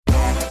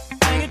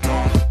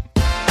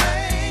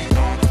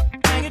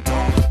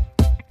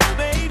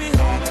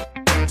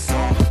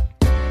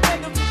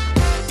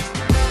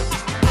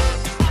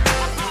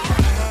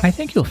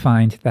think you'll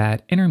find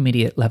that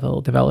intermediate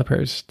level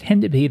developers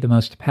tend to be the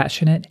most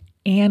passionate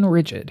and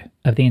rigid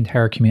of the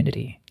entire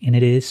community, and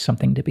it is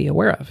something to be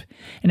aware of.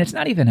 And it's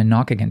not even a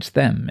knock against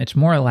them. It's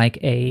more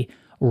like a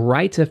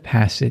rite of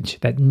passage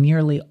that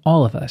nearly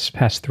all of us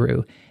pass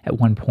through at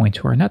one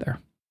point or another.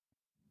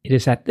 It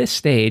is at this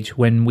stage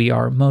when we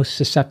are most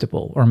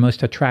susceptible or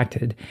most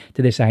attracted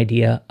to this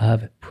idea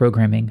of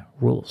programming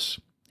rules.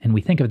 And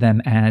we think of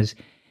them as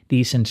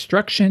these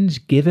instructions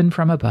given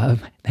from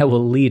above that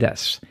will lead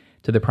us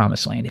to the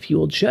promised land. If you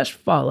will just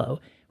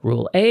follow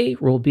rule A,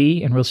 rule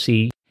B, and rule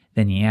C,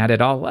 then you add it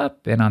all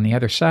up, and on the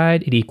other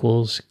side, it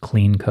equals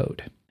clean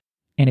code.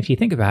 And if you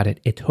think about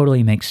it, it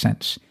totally makes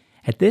sense.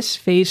 At this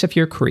phase of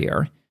your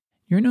career,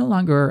 you're no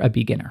longer a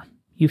beginner.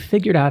 You've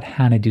figured out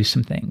how to do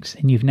some things,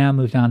 and you've now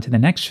moved on to the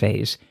next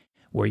phase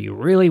where you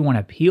really want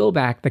to peel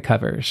back the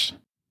covers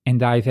and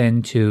dive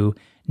into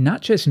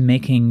not just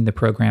making the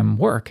program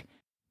work,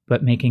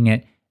 but making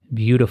it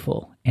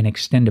beautiful and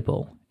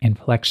extendable and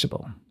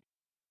flexible.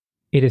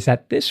 It is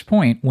at this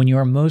point when you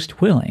are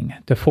most willing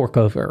to fork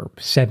over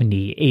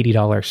 $70,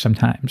 $80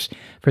 sometimes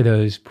for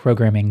those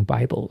programming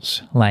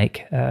Bibles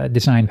like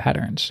design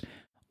patterns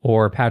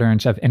or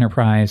patterns of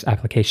enterprise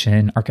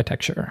application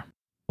architecture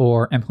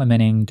or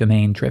implementing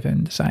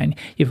domain-driven design.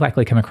 You've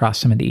likely come across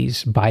some of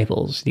these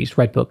Bibles, these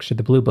red books or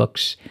the blue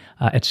books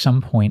at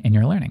some point in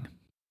your learning.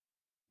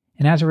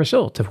 And as a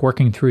result of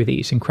working through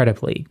these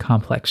incredibly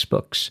complex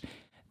books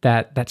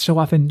that so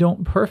often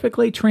don't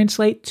perfectly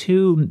translate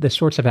to the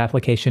sorts of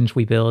applications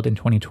we build in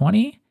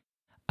 2020,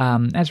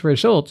 as a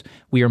result,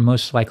 we are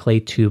most likely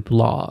to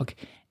blog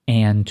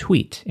and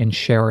tweet and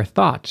share our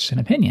thoughts and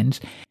opinions.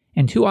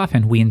 And too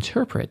often we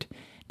interpret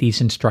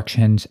these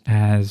instructions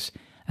as,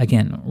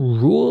 again,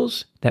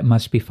 rules that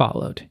must be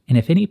followed. And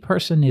if any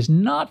person is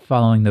not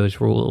following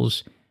those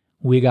rules,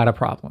 we got a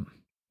problem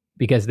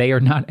because they are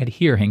not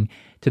adhering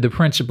to the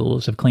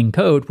principles of clean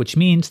code, which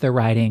means they're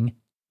writing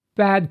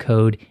bad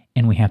code,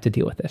 and we have to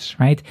deal with this,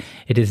 right?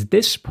 It is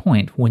this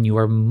point when you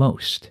are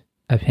most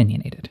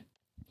opinionated.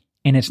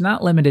 And it's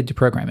not limited to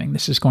programming.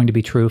 This is going to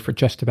be true for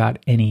just about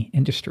any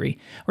industry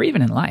or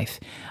even in life.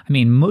 I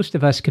mean, most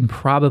of us can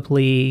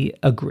probably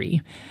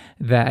agree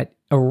that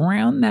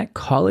around that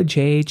college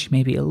age,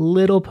 maybe a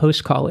little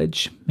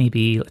post-college,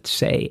 maybe let's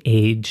say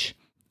age,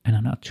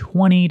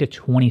 20 to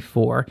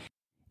 24,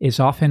 is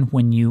often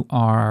when you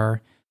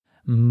are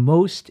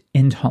most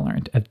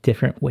intolerant of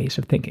different ways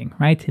of thinking,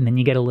 right? And then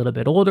you get a little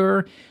bit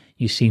older,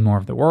 you see more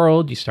of the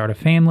world, you start a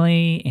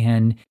family,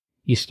 and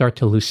you start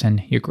to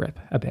loosen your grip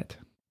a bit.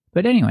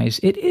 But anyways,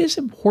 it is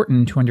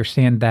important to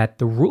understand that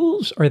the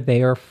rules are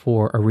there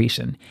for a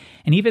reason.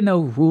 And even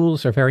though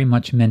rules are very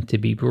much meant to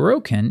be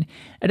broken,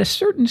 at a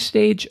certain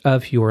stage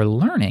of your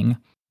learning,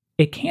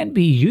 it can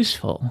be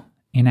useful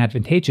and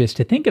advantageous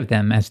to think of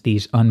them as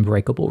these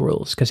unbreakable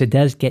rules, because it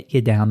does get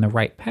you down the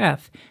right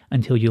path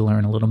until you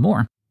learn a little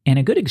more. And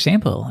a good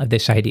example of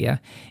this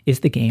idea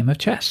is the game of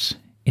chess.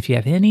 If you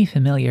have any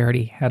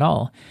familiarity at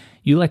all,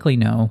 you likely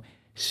know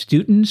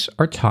students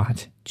are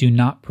taught do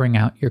not bring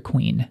out your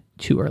queen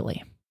too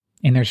early.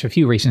 And there's a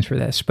few reasons for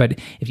this, but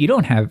if you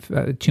don't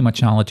have too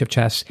much knowledge of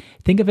chess,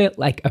 think of it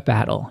like a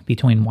battle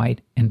between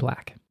white and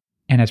black.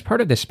 And as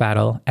part of this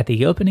battle, at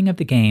the opening of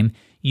the game,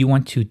 you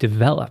want to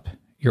develop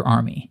your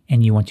army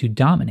and you want to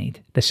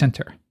dominate the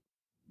center.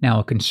 Now,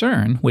 a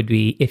concern would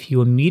be if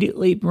you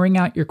immediately bring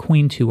out your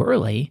queen too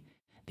early,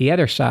 the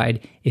other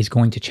side is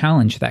going to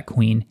challenge that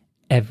queen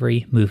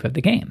every move of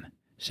the game.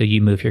 So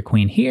you move your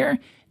queen here,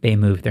 they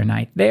move their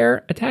knight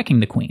there, attacking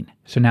the queen.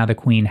 So now the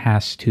queen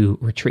has to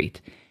retreat.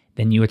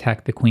 Then you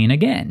attack the queen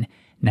again.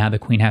 Now the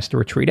queen has to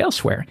retreat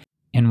elsewhere.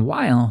 And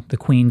while the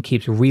queen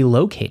keeps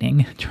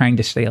relocating, trying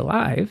to stay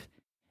alive,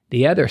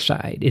 the other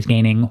side is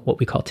gaining what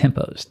we call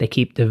tempos. They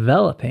keep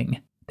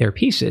developing their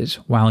pieces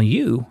while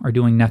you are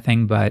doing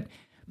nothing but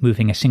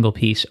moving a single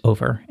piece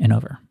over and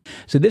over.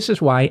 So this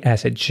is why,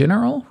 as a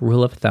general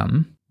rule of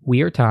thumb,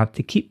 we are taught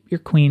to keep your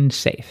queen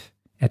safe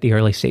at the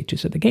early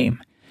stages of the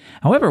game.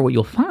 However, what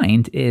you'll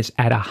find is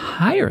at a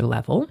higher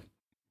level,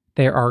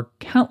 there are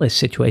countless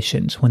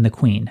situations when the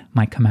queen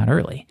might come out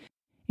early.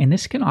 And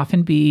this can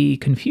often be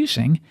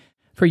confusing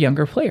for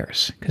younger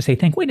players because they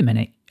think, wait a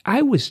minute,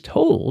 I was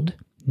told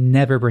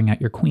never bring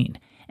out your queen.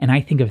 And I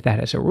think of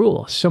that as a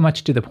rule, so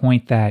much to the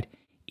point that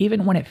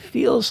even when it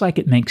feels like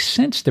it makes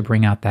sense to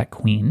bring out that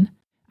queen,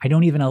 I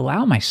don't even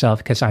allow myself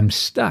because I'm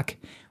stuck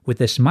with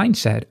this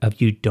mindset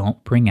of you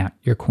don't bring out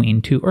your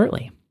queen too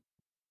early.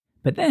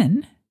 But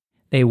then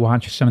they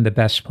watch some of the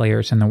best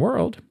players in the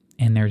world,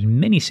 and there's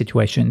many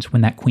situations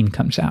when that queen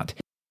comes out.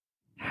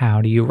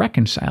 How do you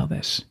reconcile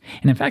this?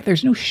 And in fact,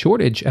 there's no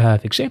shortage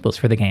of examples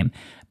for the game.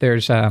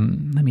 There's, let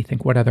me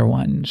think, what other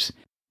ones?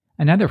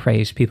 Another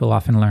phrase people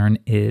often learn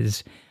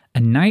is, a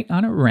knight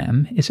on a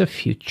rim is a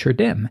future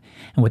dim.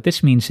 And what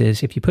this means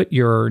is if you put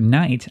your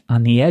knight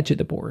on the edge of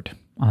the board,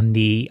 on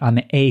the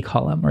A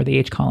column or the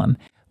H column,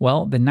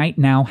 well, the knight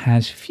now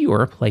has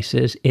fewer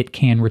places it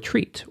can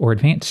retreat or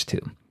advance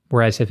to.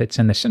 Whereas if it's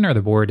in the center of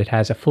the board, it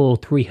has a full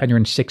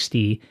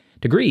 360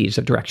 degrees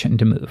of direction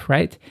to move,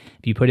 right?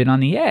 If you put it on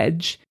the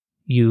edge,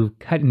 you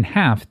cut in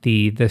half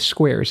the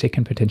squares it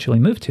can potentially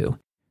move to.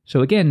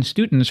 So again,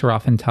 students are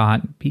often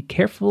taught, be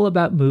careful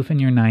about moving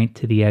your knight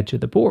to the edge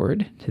of the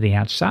board, to the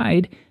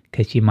outside,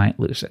 because you might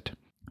lose it.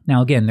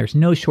 Now again, there's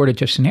no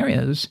shortage of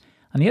scenarios,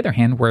 on the other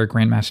hand, where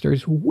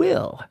grandmasters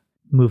will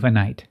move a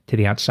knight to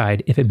the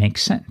outside if it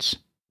makes sense.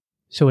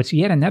 So it's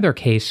yet another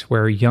case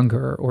where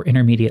younger or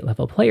intermediate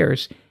level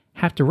players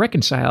have to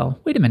reconcile,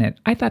 wait a minute,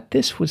 I thought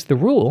this was the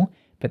rule,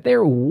 but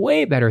they're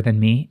way better than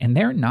me and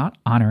they're not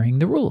honoring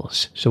the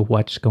rules. So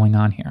what's going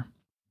on here?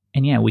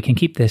 And yeah, we can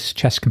keep this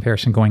chess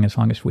comparison going as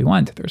long as we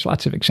want. There's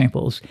lots of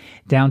examples,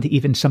 down to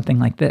even something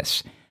like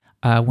this.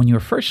 When you're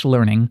first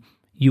learning,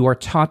 you are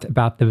taught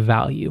about the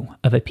value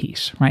of a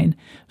piece, right?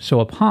 So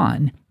a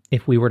pawn,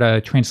 if we were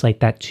to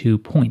translate that to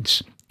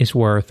points, is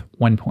worth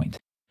 1 point.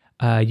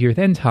 You're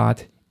then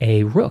taught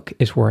a rook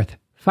is worth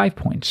 5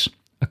 points.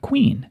 A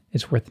queen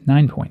is worth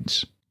 9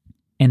 points.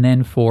 And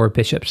then for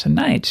bishops and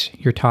knights,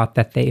 you're taught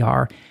that they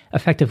are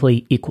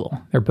effectively equal.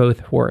 They're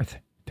both worth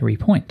 3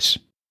 points.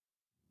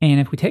 And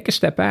if we take a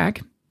step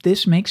back,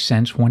 this makes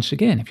sense once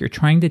again. If you're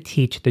trying to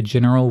teach the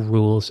general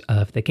rules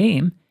of the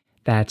game,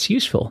 that's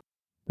useful.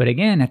 But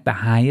again, at the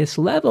highest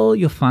level,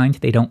 you'll find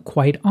they don't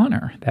quite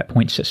honor that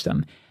point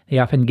system. They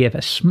often give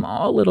a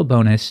small little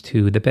bonus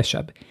to the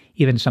bishop,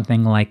 even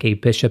something like a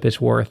bishop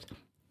is worth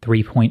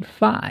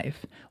 3.5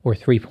 or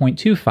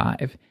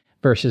 3.25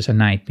 versus a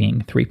knight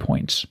being 3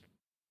 points.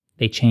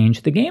 They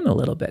change the game a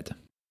little bit.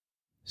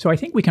 So I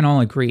think we can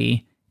all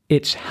agree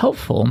it's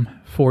helpful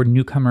for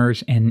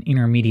newcomers and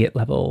intermediate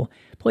level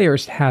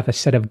players to have a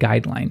set of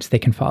guidelines they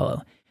can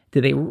follow. Do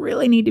they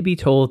really need to be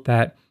told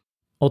that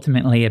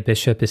ultimately a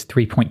bishop is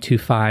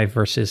 3.25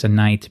 versus a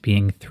knight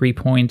being 3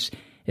 points?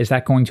 Is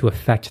that going to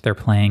affect their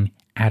playing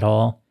at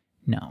all?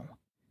 No.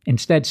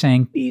 Instead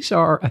saying these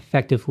are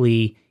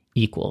effectively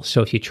equal.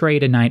 So if you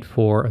trade a knight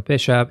for a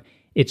bishop,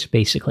 it's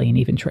basically an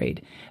even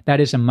trade. That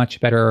is a much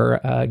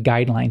better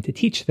guideline to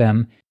teach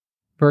them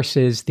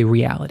versus the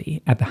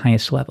reality at the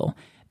highest level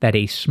that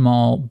a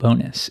small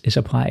bonus is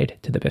applied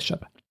to the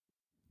bishop.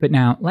 But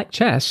now, like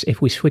chess,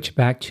 if we switch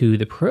back to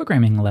the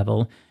programming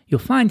level, you'll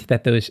find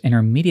that those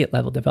intermediate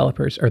level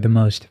developers are the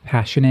most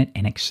passionate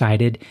and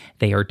excited.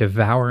 They are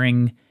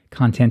devouring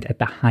content at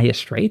the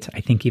highest rate,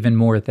 I think even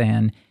more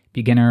than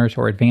beginners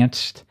or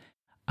advanced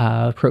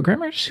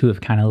programmers who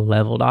have kind of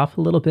leveled off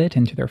a little bit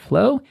into their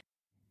flow.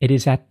 It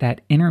is at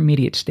that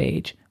intermediate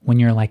stage when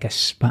you're like a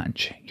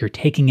sponge. You're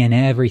taking in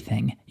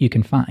everything you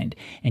can find,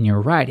 and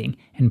you're writing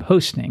and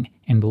posting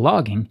and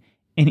blogging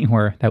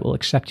anywhere that will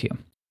accept you.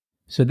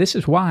 So this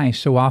is why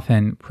so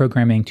often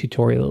programming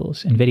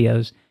tutorials and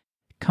videos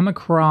come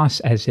across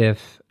as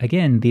if,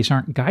 again, these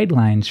aren't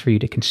guidelines for you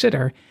to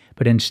consider,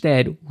 but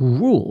instead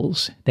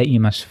rules that you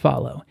must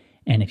follow.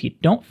 And if you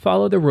don't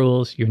follow the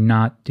rules, you're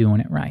not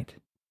doing it right.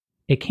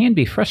 It can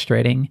be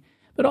frustrating,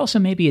 but also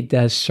maybe it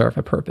does serve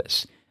a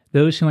purpose.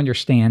 Those who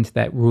understand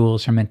that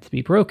rules are meant to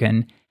be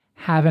broken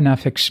have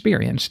enough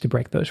experience to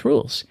break those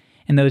rules.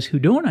 And those who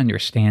don't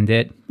understand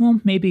it, well,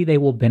 maybe they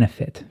will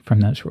benefit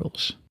from those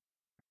rules.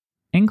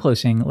 In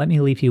closing, let me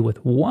leave you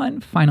with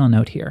one final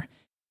note here.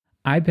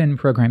 I've been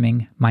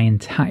programming my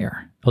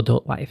entire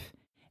adult life.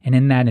 And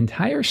in that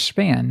entire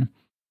span,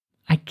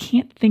 I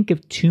can't think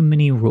of too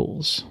many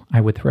rules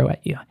I would throw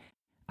at you.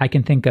 I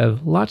can think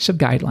of lots of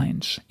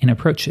guidelines and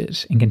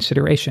approaches and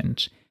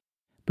considerations.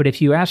 But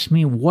if you ask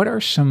me, what are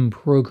some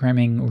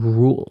programming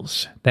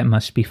rules that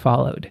must be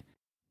followed?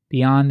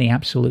 Beyond the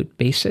absolute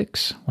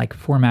basics, like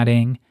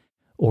formatting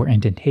or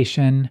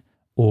indentation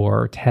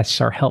or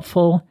tests are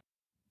helpful,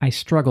 I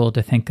struggle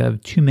to think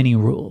of too many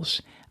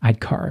rules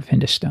I'd carve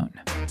into stone.